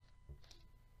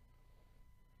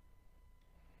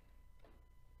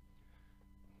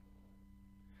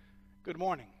Good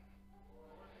morning.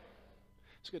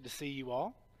 It's good to see you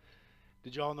all.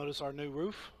 Did you all notice our new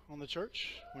roof on the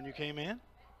church when you came in?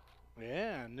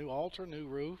 Yeah, new altar, new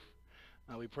roof.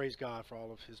 We praise God for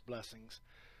all of his blessings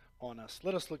on us.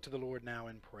 Let us look to the Lord now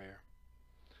in prayer.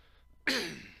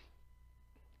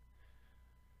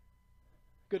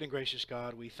 Good and gracious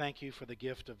God, we thank you for the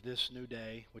gift of this new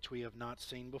day, which we have not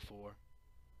seen before.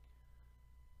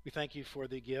 We thank you for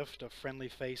the gift of friendly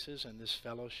faces and this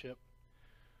fellowship,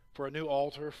 for a new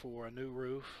altar, for a new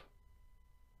roof.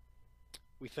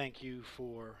 We thank you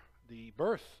for the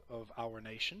birth of our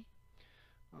nation,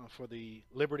 for the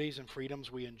liberties and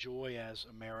freedoms we enjoy as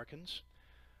Americans.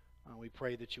 We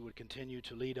pray that you would continue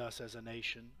to lead us as a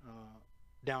nation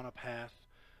down a path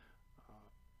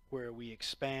where we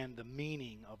expand the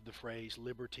meaning of the phrase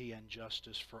liberty and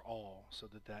justice for all, so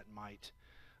that that might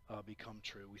become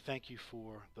true. We thank you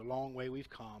for the long way we've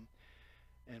come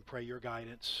and pray your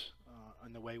guidance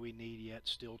in the way we need yet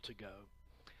still to go.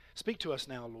 Speak to us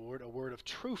now, Lord, a word of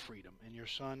true freedom in your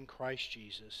Son, Christ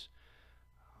Jesus,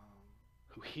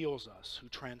 who heals us, who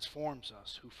transforms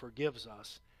us, who forgives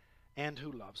us, and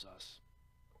who loves us.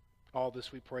 All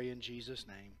this we pray in Jesus'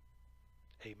 name.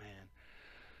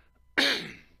 Amen.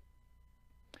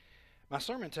 My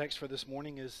sermon text for this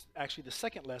morning is actually the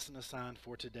second lesson assigned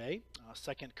for today,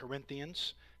 2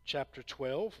 Corinthians chapter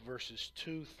 12, verses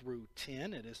 2 through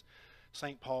 10. It is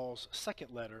St. Paul's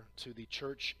second letter to the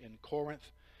church in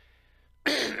Corinth.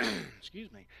 Excuse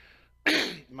me.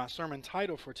 My sermon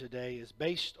title for today is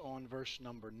based on verse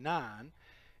number 9,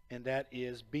 and that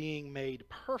is being made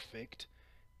perfect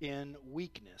in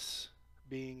weakness.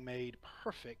 Being made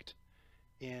perfect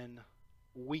in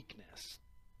weakness.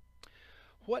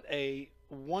 What a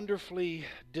wonderfully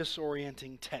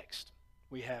disorienting text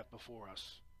we have before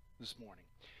us this morning.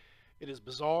 It is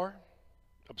bizarre,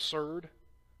 absurd,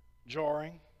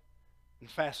 jarring, and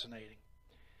fascinating.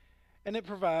 And it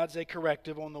provides a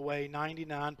corrective on the way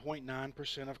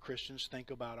 99.9% of Christians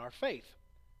think about our faith,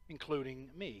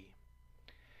 including me.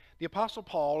 The Apostle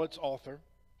Paul, its author,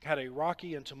 had a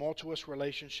rocky and tumultuous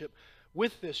relationship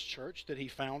with this church that he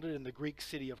founded in the Greek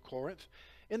city of Corinth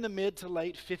in the mid to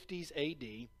late 50s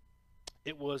AD.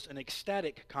 It was an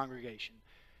ecstatic congregation,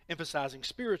 emphasizing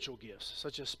spiritual gifts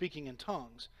such as speaking in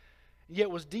tongues,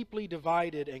 yet was deeply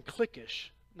divided and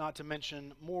cliquish, not to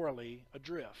mention morally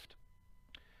adrift.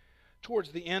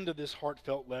 Towards the end of this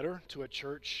heartfelt letter to a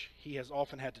church he has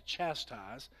often had to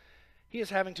chastise, he is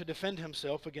having to defend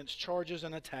himself against charges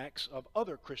and attacks of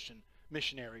other Christian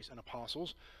missionaries and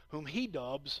apostles, whom he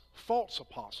dubs false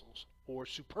apostles or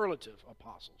superlative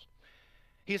apostles.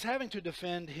 He is having to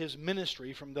defend his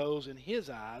ministry from those, in his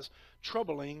eyes,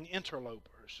 troubling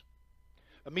interlopers.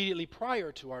 Immediately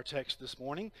prior to our text this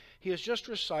morning, he has just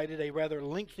recited a rather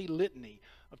lengthy litany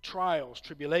of trials,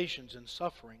 tribulations, and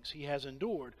sufferings he has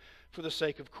endured for the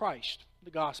sake of Christ,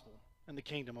 the gospel, and the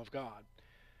kingdom of God.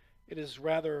 It is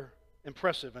rather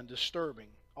impressive and disturbing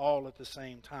all at the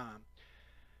same time.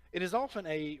 It is often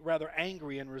a rather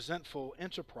angry and resentful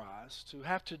enterprise to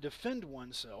have to defend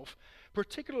oneself,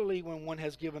 particularly when one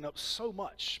has given up so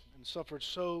much and suffered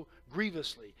so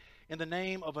grievously in the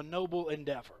name of a noble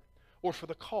endeavor or for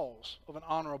the cause of an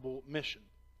honorable mission.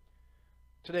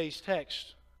 Today's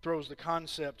text throws the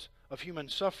concept of human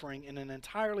suffering in an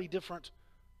entirely different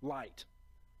light,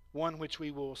 one which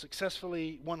we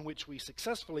successfully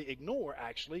ignore,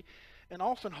 actually, and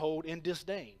often hold in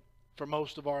disdain for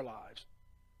most of our lives.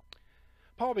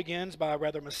 Paul begins by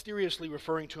rather mysteriously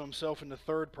referring to himself in the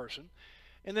third person,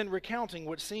 and then recounting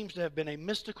what seems to have been a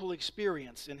mystical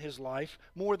experience in his life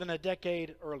more than a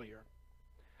decade earlier.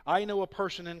 I know a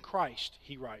person in Christ,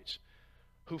 he writes,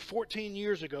 who 14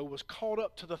 years ago was caught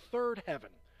up to the third heaven.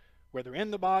 Whether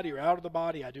in the body or out of the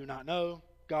body, I do not know.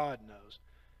 God knows.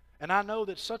 And I know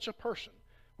that such a person,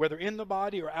 whether in the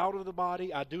body or out of the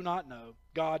body, I do not know.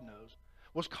 God knows,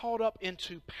 was caught up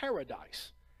into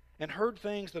paradise and heard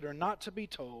things that are not to be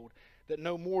told, that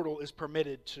no mortal is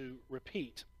permitted to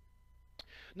repeat.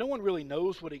 No one really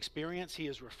knows what experience he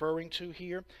is referring to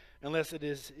here, unless it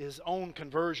is his own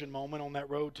conversion moment on that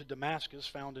road to Damascus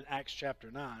found in Acts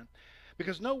chapter 9,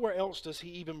 because nowhere else does he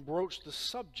even broach the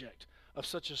subject of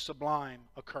such a sublime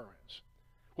occurrence.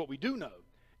 What we do know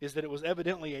is that it was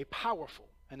evidently a powerful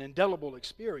and indelible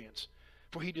experience,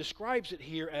 for he describes it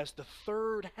here as the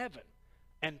third heaven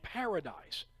and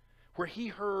paradise, where he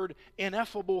heard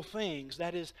ineffable things,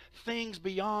 that is, things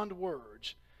beyond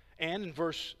words. And in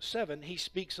verse 7, he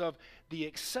speaks of the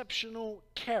exceptional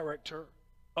character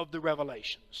of the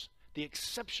revelations. The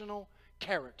exceptional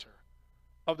character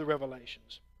of the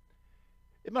revelations.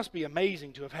 It must be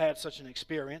amazing to have had such an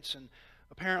experience, and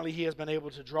apparently he has been able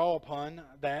to draw upon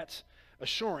that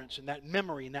assurance and that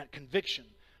memory and that conviction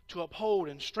to uphold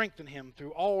and strengthen him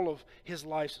through all of his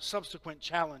life's subsequent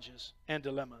challenges and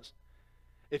dilemmas.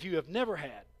 If you have never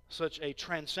had such a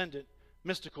transcendent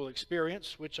mystical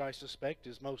experience, which I suspect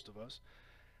is most of us,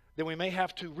 then we may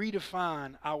have to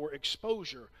redefine our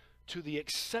exposure to the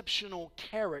exceptional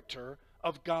character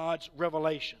of God's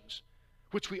revelations,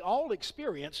 which we all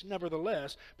experience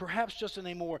nevertheless, perhaps just in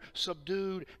a more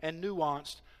subdued and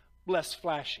nuanced, less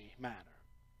flashy manner.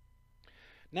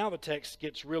 Now the text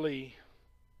gets really,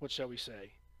 what shall we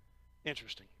say,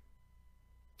 interesting.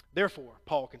 Therefore,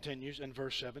 Paul continues in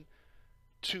verse 7,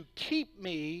 to keep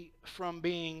me from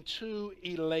being too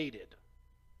elated,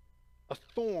 a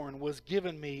thorn was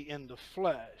given me in the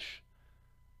flesh,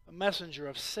 a messenger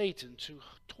of Satan to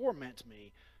torment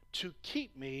me, to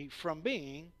keep me from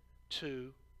being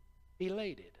too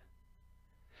elated.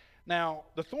 Now,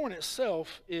 the thorn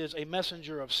itself is a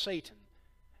messenger of Satan.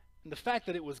 And the fact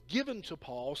that it was given to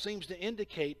Paul seems to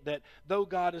indicate that though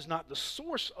God is not the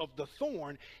source of the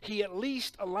thorn, he at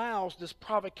least allows this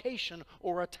provocation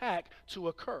or attack to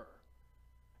occur.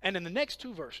 And in the next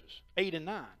two verses, 8 and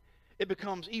 9, it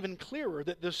becomes even clearer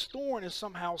that this thorn is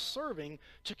somehow serving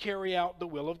to carry out the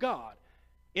will of God,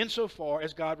 insofar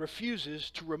as God refuses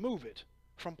to remove it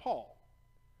from Paul.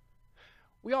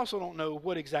 We also don't know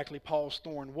what exactly Paul's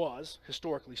thorn was,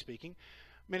 historically speaking.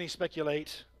 Many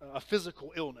speculate a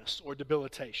physical illness or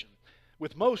debilitation,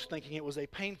 with most thinking it was a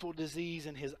painful disease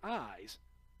in his eyes,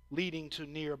 leading to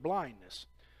near blindness.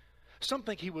 Some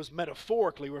think he was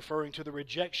metaphorically referring to the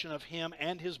rejection of him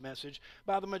and his message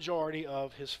by the majority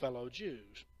of his fellow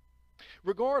Jews.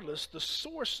 Regardless, the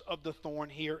source of the thorn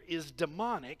here is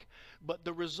demonic, but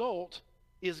the result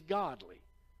is godly.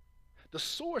 The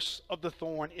source of the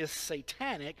thorn is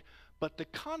satanic, but the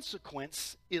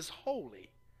consequence is holy.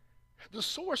 The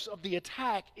source of the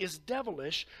attack is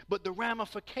devilish, but the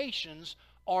ramifications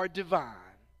are divine.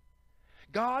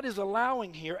 God is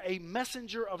allowing here a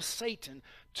messenger of Satan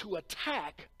to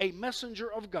attack a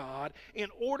messenger of God in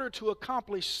order to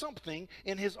accomplish something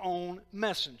in his own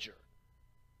messenger.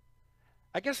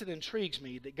 I guess it intrigues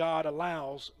me that God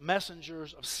allows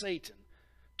messengers of Satan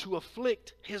to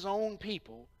afflict his own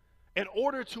people in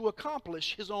order to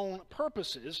accomplish his own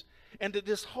purposes, and that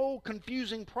this whole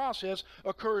confusing process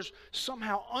occurs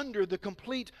somehow under the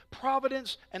complete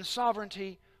providence and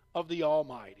sovereignty of the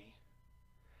Almighty.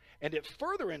 And it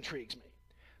further intrigues me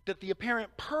that the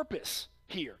apparent purpose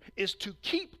here is to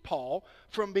keep Paul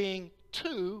from being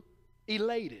too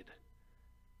elated.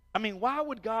 I mean, why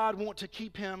would God want to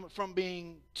keep him from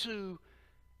being too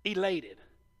elated?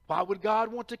 Why would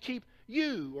God want to keep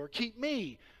you or keep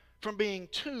me from being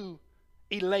too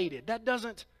elated? That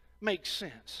doesn't make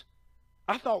sense.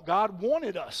 I thought God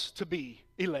wanted us to be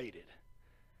elated.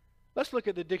 Let's look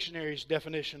at the dictionary's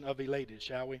definition of elated,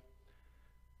 shall we?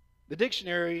 The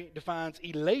dictionary defines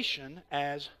elation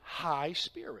as high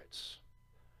spirits.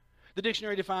 The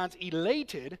dictionary defines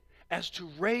elated as to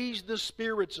raise the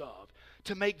spirits of,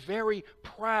 to make very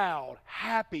proud,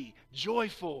 happy,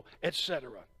 joyful,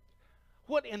 etc.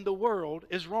 What in the world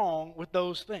is wrong with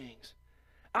those things?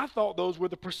 I thought those were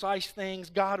the precise things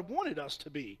God wanted us to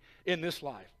be in this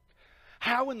life.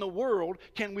 How in the world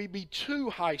can we be too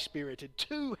high-spirited,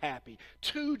 too happy,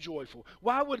 too joyful?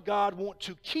 Why would God want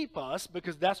to keep us,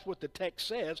 because that's what the text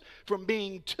says, from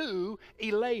being too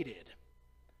elated?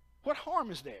 What harm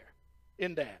is there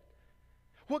in that?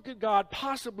 What could God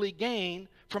possibly gain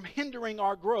from hindering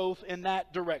our growth in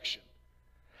that direction?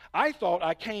 I thought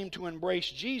I came to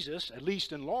embrace Jesus, at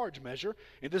least in large measure,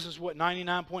 and this is what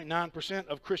 99.9%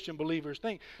 of Christian believers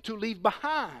think, to leave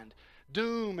behind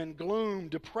doom and gloom,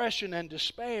 depression and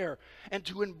despair, and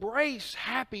to embrace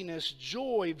happiness,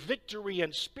 joy, victory,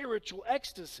 and spiritual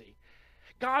ecstasy.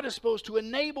 God is supposed to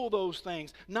enable those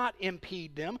things, not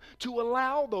impede them, to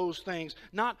allow those things,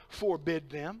 not forbid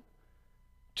them,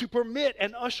 to permit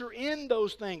and usher in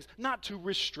those things, not to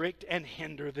restrict and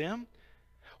hinder them.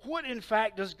 What, in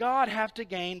fact, does God have to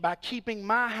gain by keeping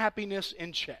my happiness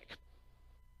in check?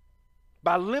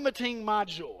 By limiting my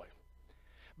joy?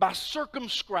 By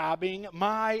circumscribing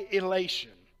my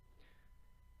elation?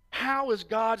 How is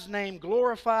God's name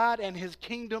glorified and his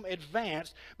kingdom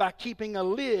advanced by keeping a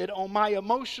lid on my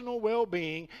emotional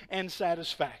well-being and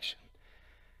satisfaction?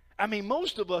 I mean,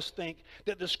 most of us think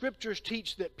that the scriptures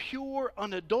teach that pure,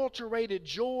 unadulterated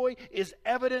joy is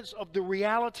evidence of the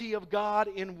reality of God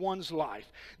in one's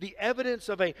life, the evidence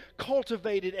of a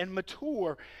cultivated and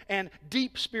mature and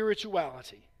deep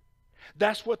spirituality.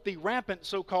 That's what the rampant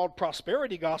so-called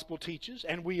prosperity gospel teaches,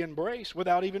 and we embrace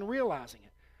without even realizing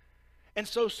it. And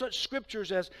so such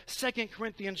scriptures as 2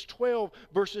 Corinthians 12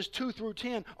 verses 2 through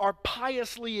 10 are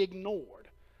piously ignored.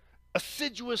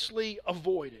 assiduously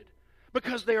avoided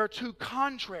because they are too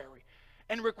contrary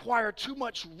and require too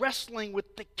much wrestling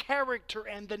with the character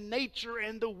and the nature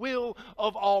and the will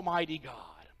of Almighty God.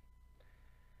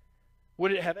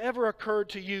 Would it have ever occurred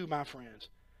to you, my friends,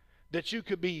 that you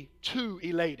could be too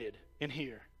elated in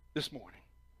here this morning?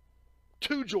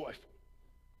 Too joyful,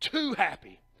 too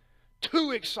happy,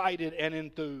 too excited and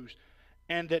enthused,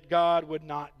 and that God would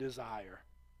not desire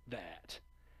that?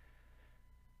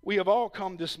 We have all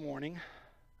come this morning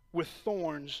with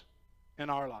thorns in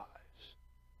our lives.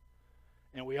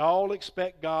 And we all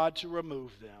expect God to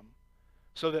remove them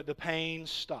so that the pain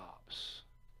stops.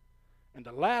 And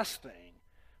the last thing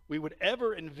we would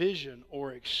ever envision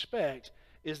or expect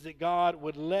is that God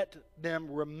would let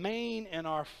them remain in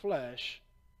our flesh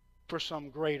for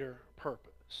some greater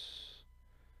purpose.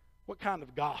 What kind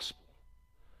of gospel,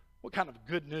 what kind of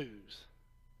good news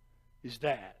is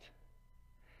that?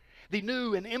 The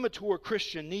new and immature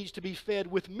Christian needs to be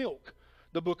fed with milk,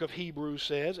 the book of Hebrews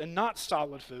says, and not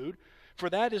solid food, for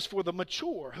that is for the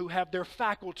mature who have their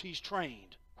faculties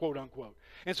trained, quote unquote.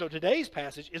 And so today's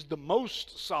passage is the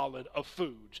most solid of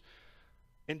foods.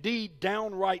 Indeed,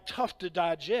 downright tough to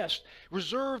digest,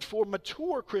 reserved for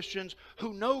mature Christians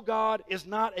who know God is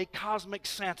not a cosmic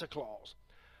Santa Claus,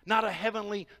 not a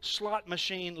heavenly slot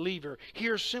machine lever,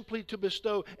 here simply to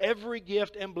bestow every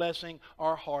gift and blessing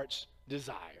our hearts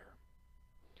desire.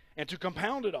 And to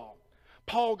compound it all,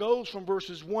 Paul goes from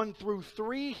verses 1 through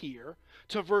 3 here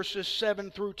to verses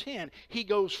 7 through 10. He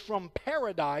goes from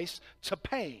paradise to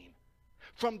pain,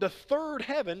 from the third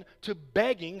heaven to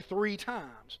begging 3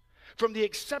 times, from the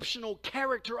exceptional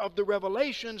character of the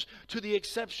revelations to the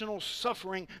exceptional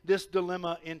suffering this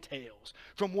dilemma entails,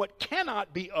 from what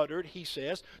cannot be uttered, he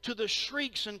says, to the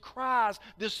shrieks and cries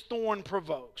this thorn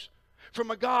provokes. From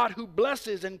a God who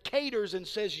blesses and caters and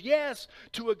says yes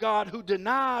to a God who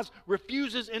denies,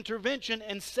 refuses intervention,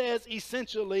 and says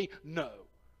essentially no.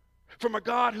 From a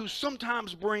God who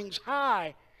sometimes brings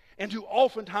high and who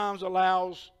oftentimes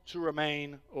allows to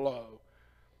remain low.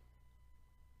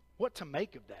 What to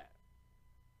make of that?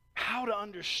 How to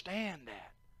understand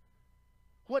that?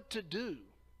 What to do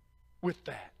with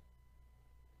that?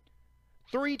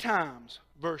 3 times,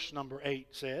 verse number 8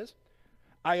 says,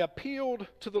 I appealed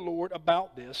to the Lord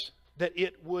about this, that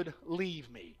it would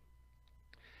leave me.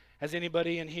 Has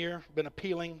anybody in here been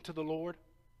appealing to the Lord?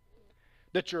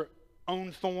 That your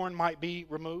own thorn might be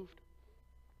removed?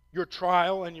 Your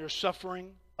trial and your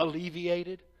suffering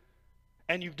alleviated?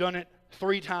 And you've done it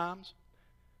 3 times?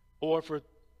 Or for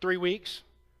 3 weeks?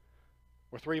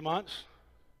 Or 3 months?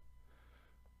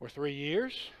 Or 3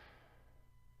 years?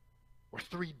 Or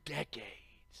 3 decades?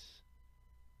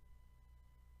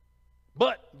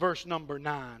 But, verse number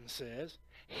 9 says,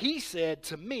 He said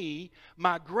to me,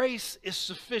 my grace is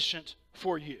sufficient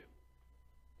for you.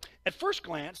 At first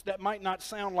glance, that might not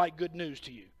sound like good news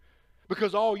to you,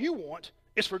 because all you want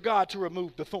is for God to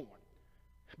remove the thorn.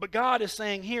 But God is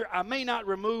saying here, I may not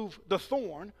remove the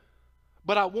thorn,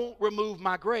 but I won't remove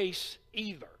my grace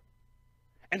either.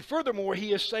 And furthermore,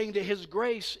 He is saying that His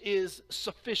grace is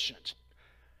sufficient.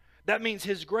 That means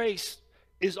His grace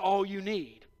is all you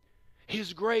need.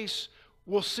 His grace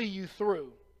will see you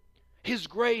through. His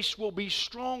grace will be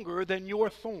stronger than your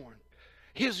thorn.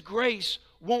 His grace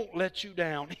won't let you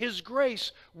down. His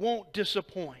grace won't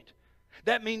disappoint.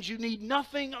 That means you need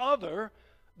nothing other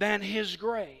than His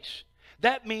grace.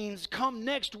 That means come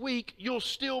next week, you'll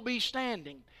still be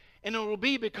standing, and it will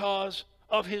be because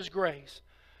of His grace.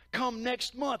 Come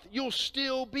next month, you'll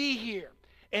still be here,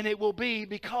 and it will be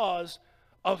because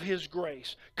of His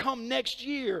grace. Come next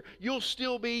year, you'll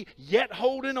still be yet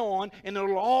holding on, and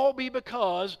it'll all be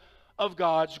because of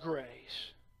God's grace.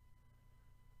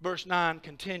 Verse 9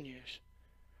 continues,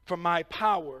 for my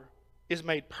power is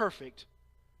made perfect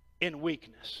in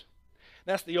weakness.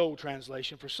 That's the old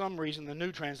translation. For some reason, the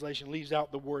new translation leaves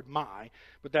out the word my,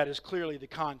 but that is clearly the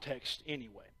context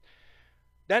anyway.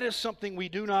 That is something we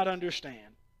do not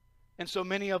understand, and so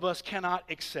many of us cannot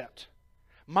accept.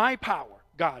 My power,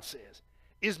 God says,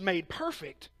 is made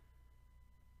perfect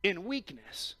in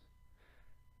weakness.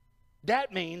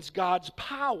 That means God's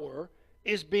power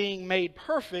is being made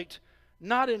perfect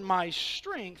not in my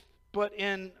strength, but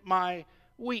in my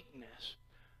weakness.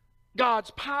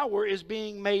 God's power is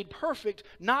being made perfect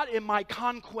not in my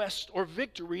conquests or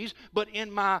victories, but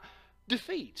in my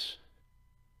defeats.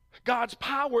 God's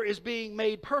power is being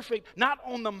made perfect not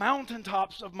on the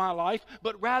mountaintops of my life,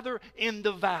 but rather in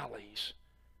the valleys.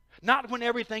 Not when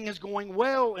everything is going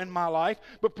well in my life,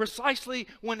 but precisely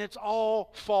when it's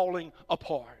all falling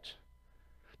apart.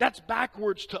 That's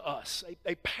backwards to us,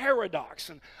 a paradox,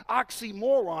 an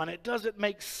oxymoron. It doesn't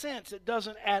make sense. It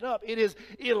doesn't add up. It is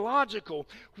illogical.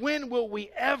 When will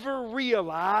we ever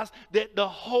realize that the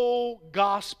whole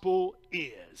gospel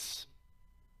is?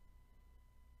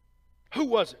 Who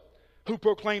was it who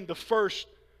proclaimed the first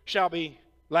shall be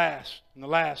last, and the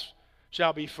last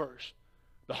shall be first?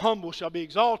 The humble shall be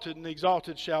exalted, and the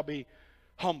exalted shall be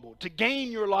humbled. To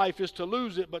gain your life is to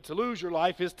lose it, but to lose your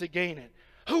life is to gain it.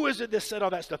 Who is it that said all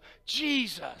that stuff?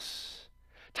 Jesus.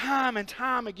 Time and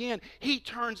time again, he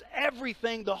turns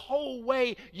everything, the whole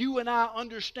way you and I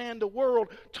understand the world,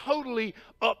 totally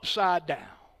upside down.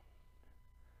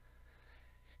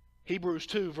 Hebrews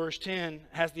 2 verse 10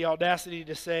 has the audacity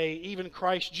to say, even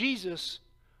Christ Jesus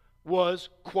was,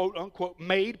 quote unquote,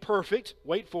 made perfect,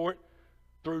 wait for it,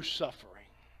 through suffering.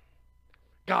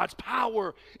 God's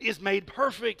power is made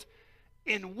perfect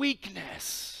in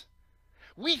weakness.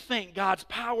 We think God's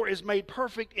power is made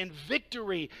perfect in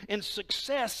victory, in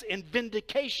success, in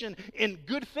vindication, in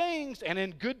good things, and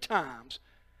in good times.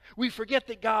 We forget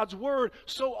that God's word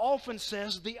so often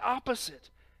says the opposite,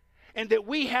 and that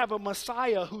we have a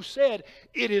Messiah who said,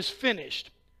 "It is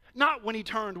finished." Not when he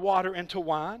turned water into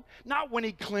wine, not when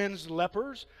he cleansed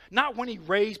lepers, not when he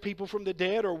raised people from the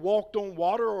dead or walked on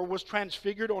water or was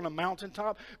transfigured on a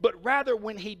mountaintop, but rather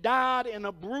when he died in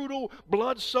a brutal,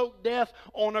 blood-soaked death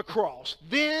on a cross.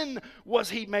 Then was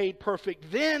he made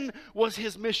perfect. Then was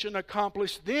his mission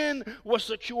accomplished. Then was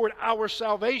secured our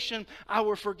salvation,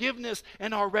 our forgiveness,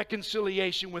 and our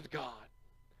reconciliation with God.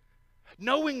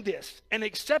 Knowing this and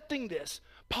accepting this,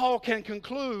 Paul can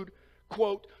conclude,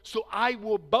 quote, "So I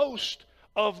will boast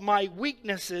of my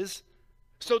weaknesses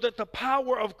so that the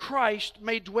power of Christ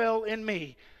may dwell in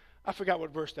me." I forgot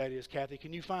what verse that is, Kathy.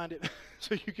 Can you find it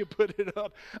so you can put it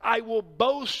up? I will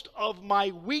boast of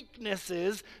my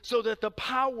weaknesses so that the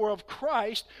power of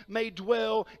Christ may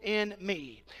dwell in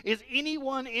me. Is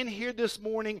anyone in here this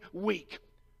morning weak?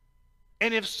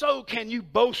 And if so, can you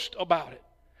boast about it?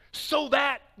 So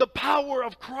that the power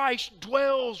of Christ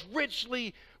dwells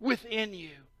richly within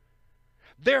you.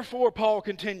 Therefore, Paul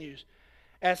continues,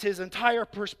 as his entire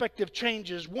perspective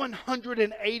changes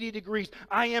 180 degrees,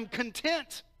 I am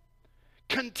content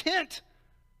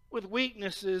with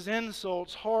weaknesses,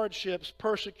 insults, hardships,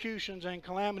 persecutions, and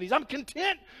calamities. I'm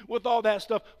content with all that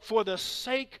stuff for the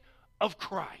sake of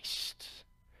Christ.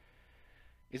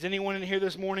 Is anyone in here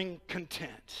this morning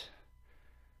content?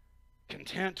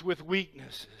 Content with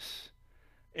weaknesses,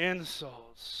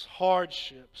 insults,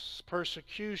 hardships,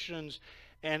 persecutions,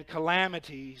 and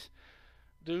calamities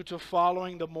due to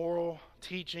following the moral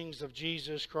teachings of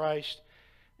Jesus Christ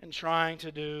and trying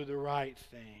to do the right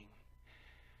thing.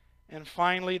 And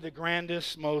finally, the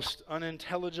grandest, most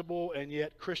unintelligible, and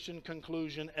yet Christian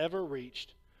conclusion ever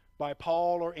reached by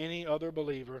Paul or any other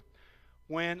believer: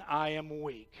 when I am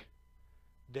weak,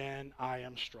 then I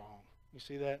am strong. You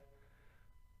see that?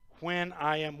 When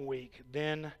I am weak,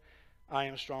 then I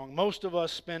am strong. Most of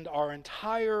us spend our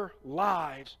entire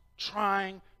lives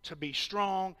trying to be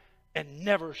strong and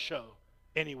never show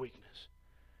any weakness.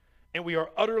 And we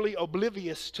are utterly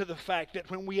oblivious to the fact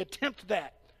that when we attempt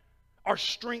that, our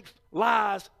strength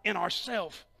lies in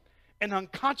ourselves, and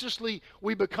unconsciously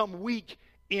we become weak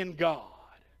in God.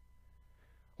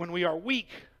 When we are weak,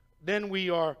 then we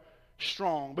are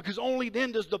strong, because only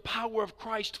then does the power of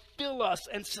Christ fill us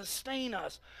and sustain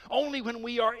us. Only when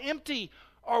we are empty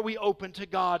are we open to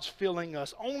God's filling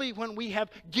us. Only when we have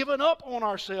given up on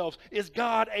ourselves is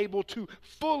God able to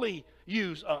fully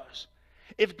use us.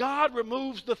 If God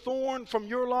removes the thorn from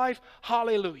your life,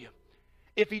 hallelujah.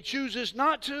 If he chooses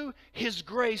not to, his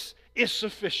grace is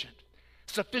sufficient.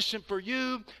 Sufficient for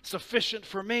you, sufficient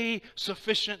for me,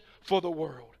 sufficient for the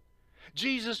world.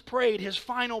 Jesus prayed his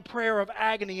final prayer of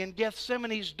agony in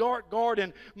Gethsemane's dark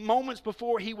garden moments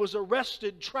before he was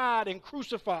arrested, tried, and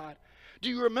crucified. Do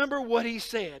you remember what he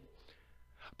said?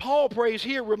 Paul prays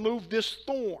here, remove this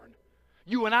thorn.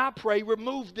 You and I pray,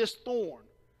 remove this thorn.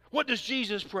 What does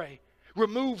Jesus pray?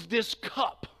 Remove this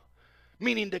cup,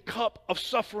 meaning the cup of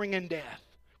suffering and death.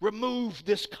 Remove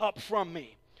this cup from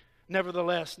me.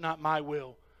 Nevertheless, not my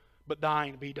will, but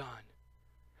thine be done.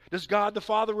 Does God the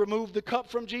Father remove the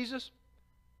cup from Jesus?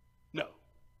 No.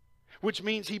 Which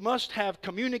means he must have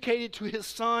communicated to his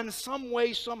Son some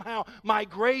way, somehow, my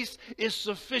grace is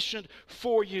sufficient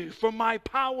for you, for my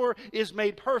power is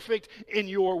made perfect in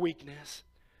your weakness.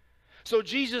 So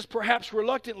Jesus, perhaps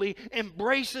reluctantly,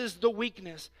 embraces the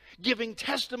weakness, giving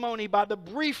testimony by the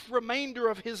brief remainder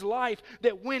of his life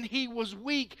that when he was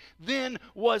weak, then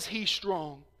was he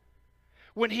strong.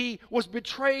 When he was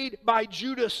betrayed by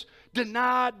Judas,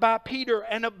 denied by Peter,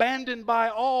 and abandoned by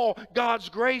all, God's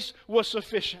grace was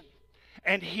sufficient.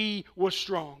 and he was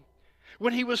strong.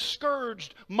 When he was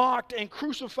scourged, mocked, and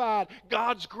crucified,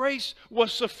 God's grace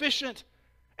was sufficient,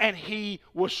 and he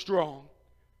was strong.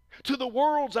 To the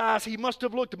world's eyes, he must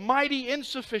have looked mighty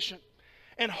insufficient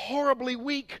and horribly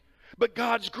weak, but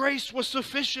God's grace was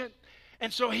sufficient,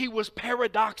 and so he was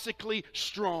paradoxically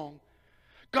strong.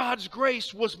 God's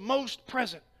grace was most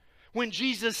present when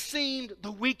Jesus seemed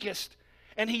the weakest,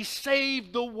 and he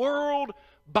saved the world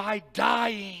by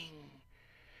dying.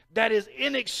 That is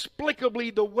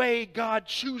inexplicably the way God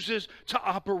chooses to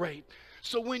operate.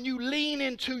 So when you lean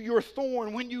into your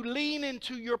thorn, when you lean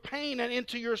into your pain and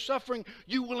into your suffering,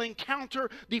 you will encounter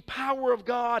the power of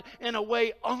God in a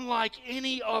way unlike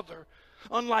any other.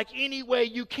 Unlike any way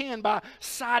you can by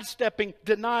sidestepping,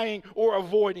 denying, or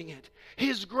avoiding it.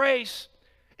 His grace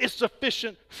is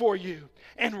sufficient for you.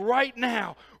 And right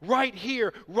now, right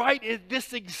here, right at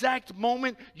this exact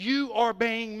moment, you are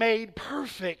being made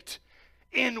perfect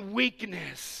in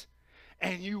weakness.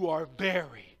 And you are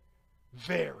very,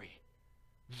 very,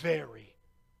 very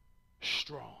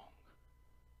strong.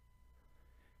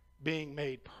 Being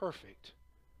made perfect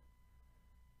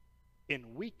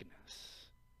in weakness.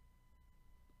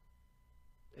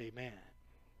 Amen.